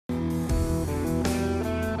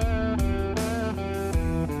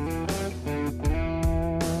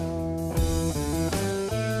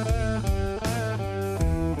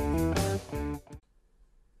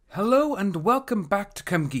Hello and welcome back to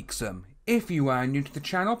Come Geek Some. If you are new to the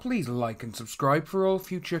channel, please like and subscribe for all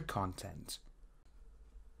future content.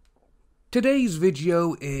 Today's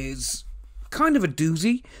video is kind of a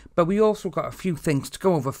doozy, but we also got a few things to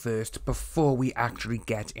go over first before we actually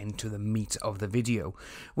get into the meat of the video,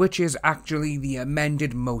 which is actually the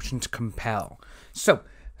amended motion to compel. So,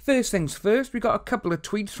 first things first, we got a couple of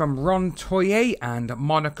tweets from Ron Toye and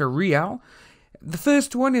Monica Rial. The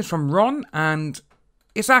first one is from Ron, and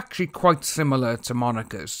it's actually quite similar to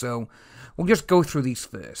Monica's, so we'll just go through these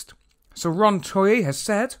first. So Ron Toye has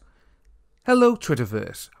said, "Hello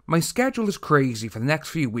Twitterverse, my schedule is crazy for the next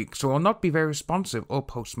few weeks, so I'll not be very responsive or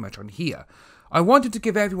post much on here. I wanted to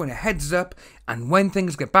give everyone a heads up, and when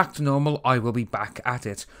things get back to normal, I will be back at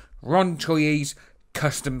it. Ron Toye's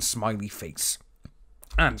custom smiley face."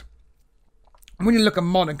 And when you look at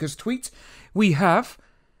Monica's tweet, we have,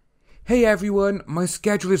 "Hey everyone, my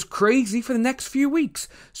schedule is crazy for the next few weeks,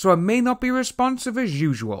 so I may not be responsive as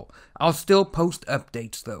usual. I'll still post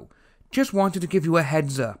updates though. Just wanted to give you a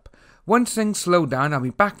heads up. Once things slow down, I'll be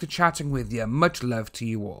back to chatting with you. Much love to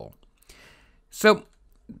you all." So,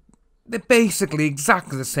 they're basically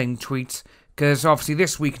exactly the same tweets, because obviously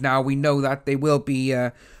this week now we know that they will be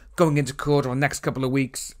going into court over the next couple of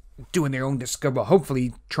weeks, doing their own discovery, well,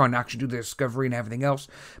 hopefully trying to actually do the discovery and everything else,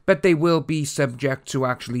 but they will be subject to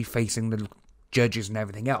actually facing the judges and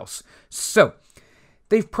everything else. So,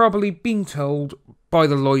 they've probably been told by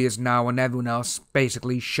the lawyers now and everyone else,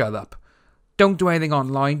 basically, shut up. Don't do anything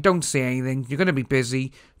online, don't say anything, you're going to be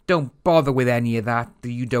busy, don't bother with any of that,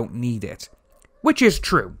 you don't need it. Which is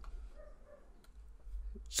true.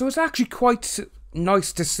 So it's actually quite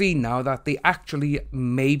nice to see now that they actually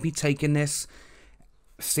may be taking this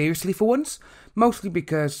seriously for once, mostly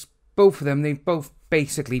because both of them, they both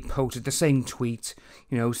basically posted the same tweet,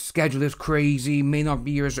 schedule is crazy, may not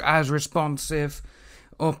be as responsive,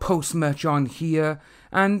 or post much on here,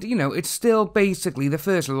 and, it's still basically, the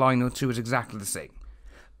first line or two is exactly the same.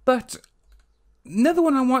 But another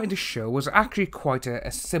one I wanted to show was actually quite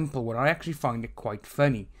a simple one. I actually find it quite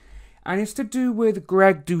funny, and it's to do with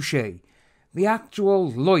Greg Doucet, the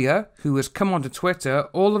actual lawyer who has come onto Twitter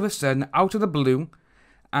all of a sudden, out of the blue,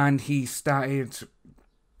 and he's just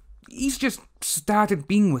started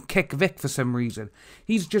being with Kick Vic for some reason.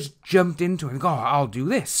 He's just jumped into it and gone, I'll do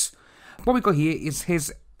this. What we got here is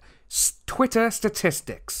his Twitter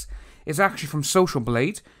statistics. It's actually from Social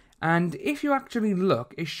Blade, and if you actually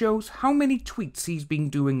look, it shows how many tweets he's been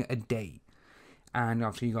doing a day. And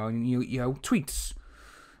obviously you got, tweets.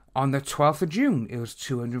 On the 12th of June, it was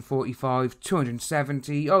 245,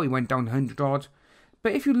 270, he went down 100 odd.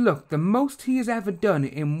 But if you look, the most he has ever done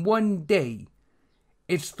in one day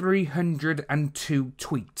is 302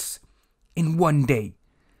 tweets. In one day.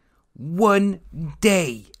 One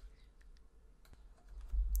day.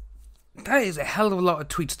 That is a hell of a lot of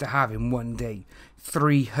tweets to have in one day.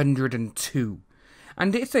 302.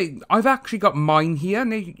 And I've actually got mine here,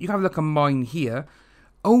 and you have a look at mine here.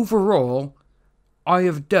 Overall, I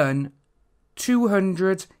have done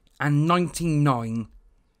 299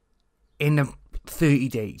 in 30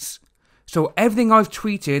 days. So everything I've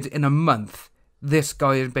tweeted in a month, this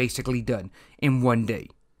guy has basically done in one day.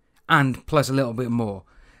 And plus a little bit more.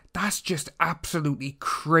 That's just absolutely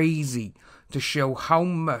crazy to show how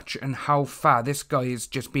much and how far this guy is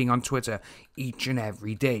just being on Twitter each and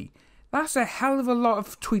every day. That's a hell of a lot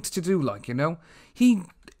of tweets to do,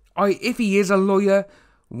 if he is a lawyer,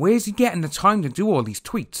 where's he getting the time to do all these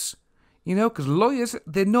tweets? Because lawyers,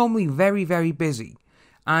 they're normally very, very busy.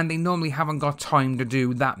 And they normally haven't got time to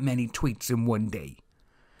do that many tweets in one day.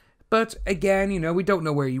 But again, we don't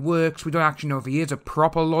know where he works. We don't actually know if he is a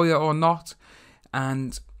proper lawyer or not.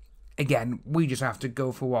 And again, we just have to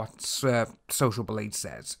go for what Social Blade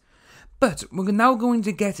says. But we're now going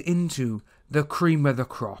to get into the cream of the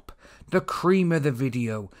crop. The cream of the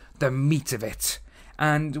video. The meat of it.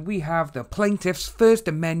 And we have the plaintiff's first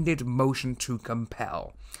amended motion to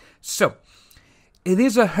compel. So, it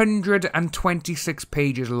is 126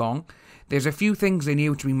 pages long. There's a few things in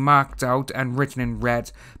here which will be marked out and written in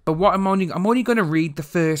red. But I'm only going to read the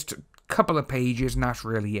first couple of pages, and that's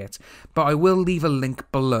really it. But I will leave a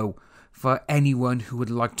link below for anyone who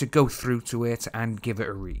would like to go through to it and give it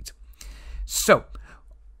a read. So,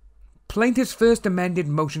 plaintiff's first amended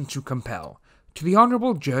motion to compel. To the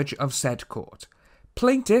Honourable Judge of said court.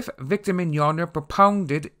 Plaintiff Vic Mignogna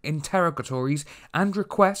propounded interrogatories and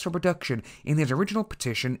requests for production in his original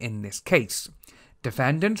petition in this case.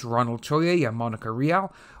 Defendants Ronald Toye and Monica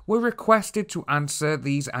Rial were requested to answer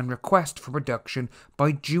these and request for production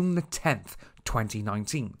by June the 10th,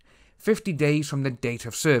 2019, 50 days from the date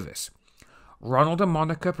of service. Ronald and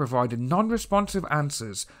Monica provided non-responsive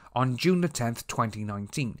answers on June the 10th,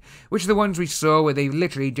 2019, which are the ones we saw where they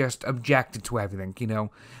literally just objected to everything,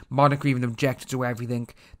 Monica even objected to everything.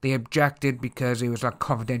 They objected because it was like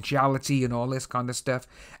confidentiality and all this kind of stuff,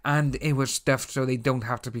 and it was stuff so they don't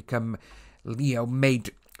have to become,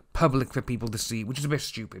 made public for people to see, which is a bit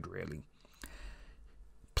stupid, really.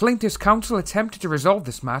 Plaintiff's counsel attempted to resolve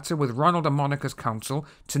this matter with Ronald and Monica's counsel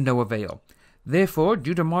to no avail. Therefore,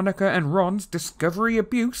 due to Monica and Ron's discovery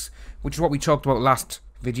abuse, which is what we talked about last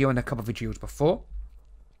video and a couple of videos before,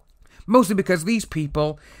 mostly because these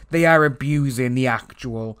people, they are abusing the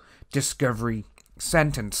actual discovery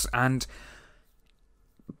sentence, and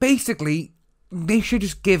basically, they should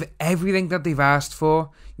just give everything that they've asked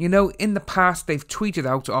for. In the past, they've tweeted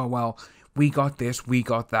out, oh, well, we got this, we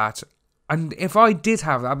got that, and if I did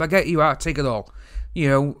have that, I'd get you out, take it all.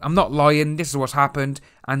 I'm not lying, this is what's happened,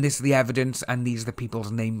 and this is the evidence, and these are the people's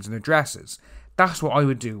names and addresses. That's what I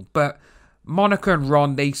would do, but Monica and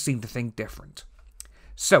Ron, they seem to think different.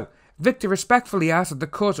 So, Victor respectfully asked that the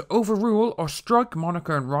court overrule or strike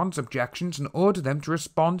Monica and Ron's objections and order them to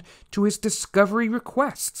respond to his discovery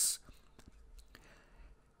requests.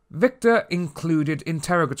 Victor included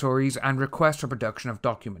interrogatories and requests for production of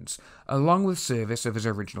documents, along with service of his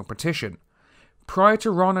original petition. Prior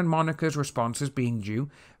to Ron and Monica's responses being due,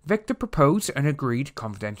 Victor proposed an agreed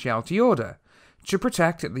confidentiality order to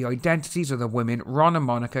protect the identities of the women Ron and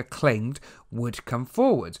Monica claimed would come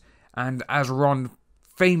forward. And as Ron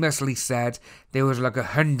famously said, there was like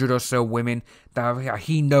 100 or so women that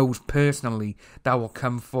he knows personally that will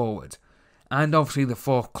come forward. And obviously the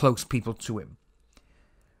 4 close people to him.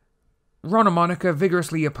 Ron and Monica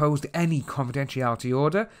vigorously opposed any confidentiality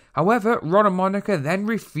order. However, Ron and Monica then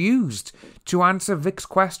refused to answer Vic's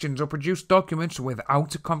questions or produce documents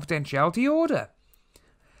without a confidentiality order.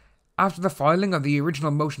 After the filing of the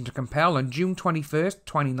original motion to compel on June 21st,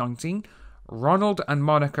 2019, Ronald and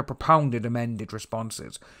Monica propounded amended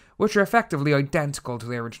responses, which are effectively identical to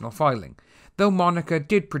the original filing, though Monica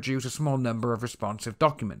did produce a small number of responsive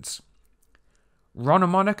documents. Ron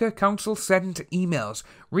and Monica counsel sent emails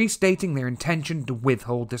restating their intention to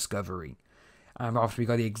withhold discovery. And obviously we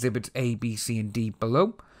got the exhibits A, B, C and D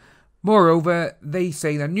below. Moreover, they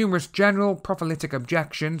say that numerous general prophylatic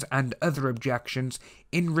objections and other objections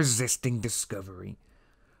in resisting discovery.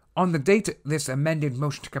 On the date this amended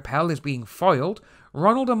motion to compel is being filed,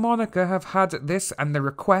 Ronald and Monica have had this and the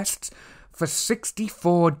requests for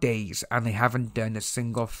 64 days and they haven't done a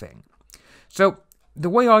single thing. So, the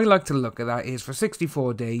way I like to look at that is for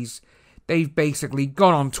 64 days, they've basically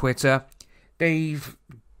gone on Twitter, they've,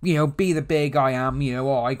 be the big I am,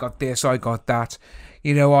 oh, I got this, I got that,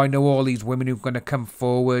 I know all these women who are going to come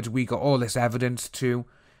forward, we got all this evidence too.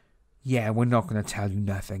 Yeah, we're not going to tell you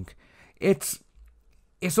nothing. It's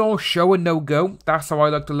all show and no go, that's how I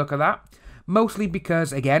like to look at that. Mostly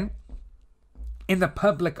because, again, in the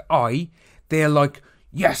public eye, they're like,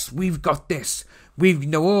 yes, we've got this. We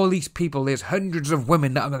know all these people, there's hundreds of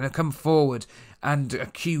women that are going to come forward and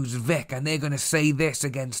accuse Vic, and they're going to say this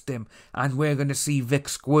against him, and we're going to see Vic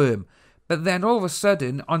squirm. But then all of a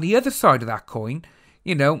sudden, on the other side of that coin,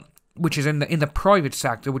 which is in the private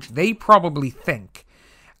sector, which they probably think,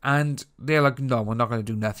 and they're like, no, we're not going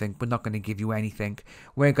to do nothing, we're not going to give you anything,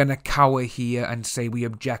 we're going to cower here and say we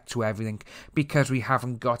object to everything, because we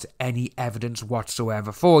haven't got any evidence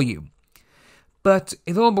whatsoever for you. But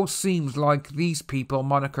it almost seems like these people,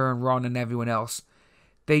 Monica and Ron and everyone else,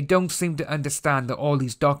 they don't seem to understand that all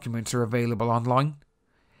these documents are available online.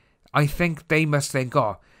 I think they must think,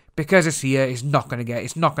 oh, because it's here, it's not going to get out,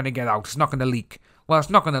 it's not going to leak. Well, it's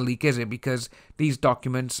not going to leak, is it? Because these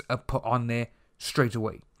documents are put on there straight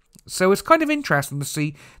away. So it's kind of interesting to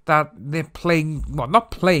see that they're playing, well, not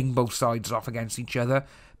playing both sides off against each other,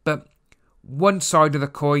 but one side of the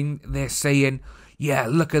coin, they're saying, yeah,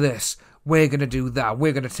 look at this. We're going to do that.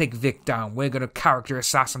 We're going to take Vic down. We're going to character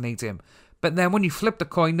assassinate him. But then when you flip the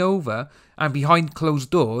coin over and behind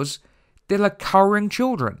closed doors, they're like cowering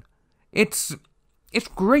children. It's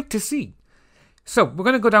great to see. So we're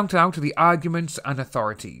going to go down now to the arguments and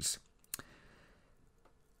authorities.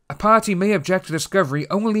 A party may object to discovery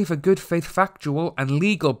only if a good faith factual and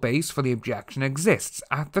legal base for the objection exists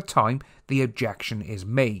at the time the objection is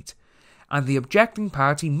made. And the objecting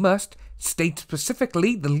party must state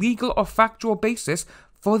specifically the legal or factual basis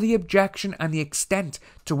for the objection and the extent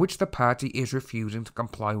to which the party is refusing to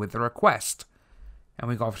comply with the request. And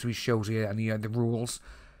we obviously shows here the rules.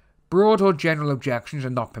 Broad or general objections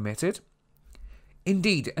are not permitted.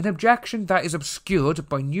 Indeed, an objection that is obscured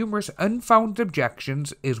by numerous unfounded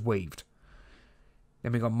objections is waived.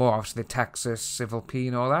 Then we got more, obviously, the Texas Civil P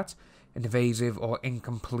and all that. an evasive or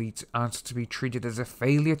incomplete answer to be treated as a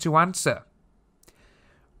failure to answer.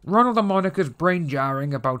 Ronald and Monica's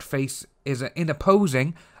brain-jarring about face in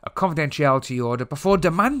opposing a confidentiality order before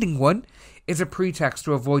demanding one is a pretext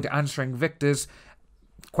to avoid answering Victor's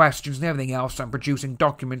questions and everything else and producing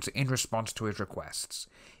documents in response to his requests.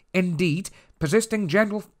 Indeed, persisting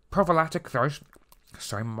general prophylactic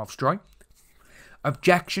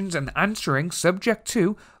objections and answering subject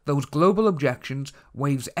to those global objections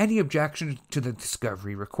waives any objection to the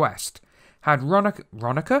discovery request. Had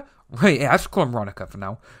Ronica, let's call him Ronica for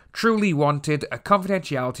now, truly wanted a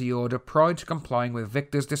confidentiality order prior to complying with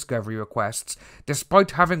Victor's discovery requests,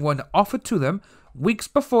 despite having one offered to them weeks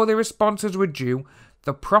before their responses were due,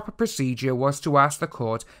 the proper procedure was to ask the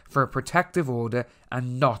court for a protective order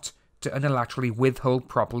and not to unilaterally withhold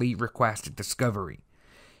properly requested discovery.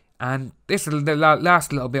 And this is the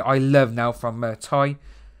last little bit I love now from Ty.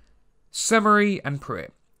 Summary and prayer.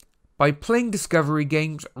 By playing discovery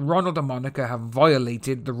games, Ronald and Monica have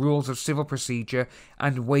violated the rules of civil procedure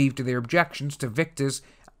and waived their objections to Victor's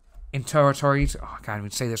interrogatories. I can't even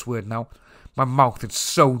say this word now. My mouth is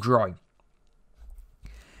so dry.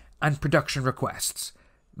 And production requests.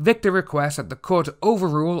 Victor requests that the court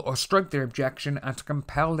overrule or strike their objection and to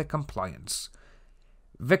compel their compliance.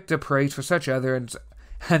 Victor prays for such utterance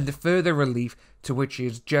and further relief to which he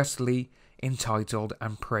is justly entitled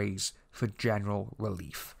and prays for general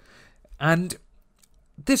relief. And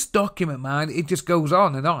this document, man, it just goes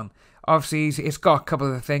on and on. Obviously, it's got a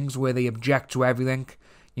couple of things where they object to everything.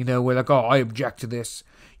 You know, where like, oh, I object to this.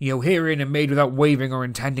 You know, herein and made without waiving or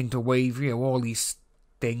intending to waive, you know, all these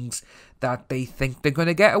things that they think they're going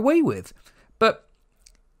to get away with. But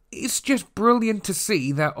it's just brilliant to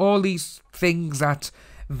see that all these things that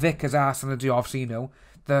Vic has asked them to do, obviously, you know,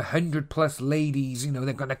 the 100+ ladies, you know,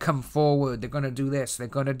 they're going to come forward, they're going to do this, they're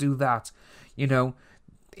going to do that, you know,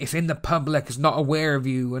 it's in the public, it's not aware of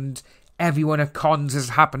you, and everyone at cons has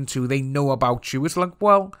happened to, they know about you. It's like,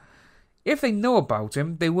 well, if they know about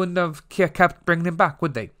him, they wouldn't have kept bringing him back,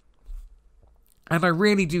 would they? And I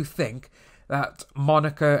really do think that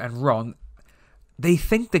Monica and Ron, they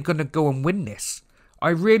think they're going to go and win this. I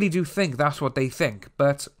really do think that's what they think,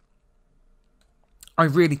 but I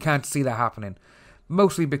really can't see that happening.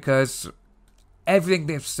 Mostly because everything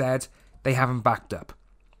they've said, they haven't backed up.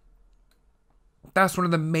 That's one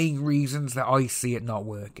of the main reasons that I see it not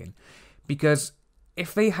working. Because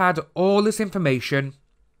if they had all this information,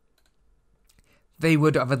 they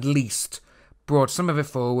would have at least brought some of it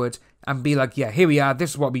forward and be like, yeah, here we are,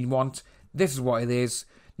 this is what we want, this is what it is,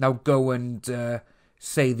 now go and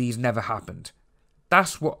say these never happened.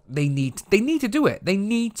 That's what they need. They need to do it. They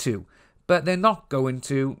need to. But they're not going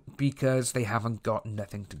to because they haven't got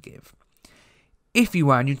nothing to give. If you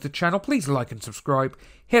are new to the channel, please like and subscribe,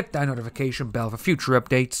 hit that notification bell for future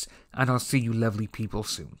updates, and I'll see you lovely people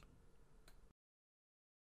soon.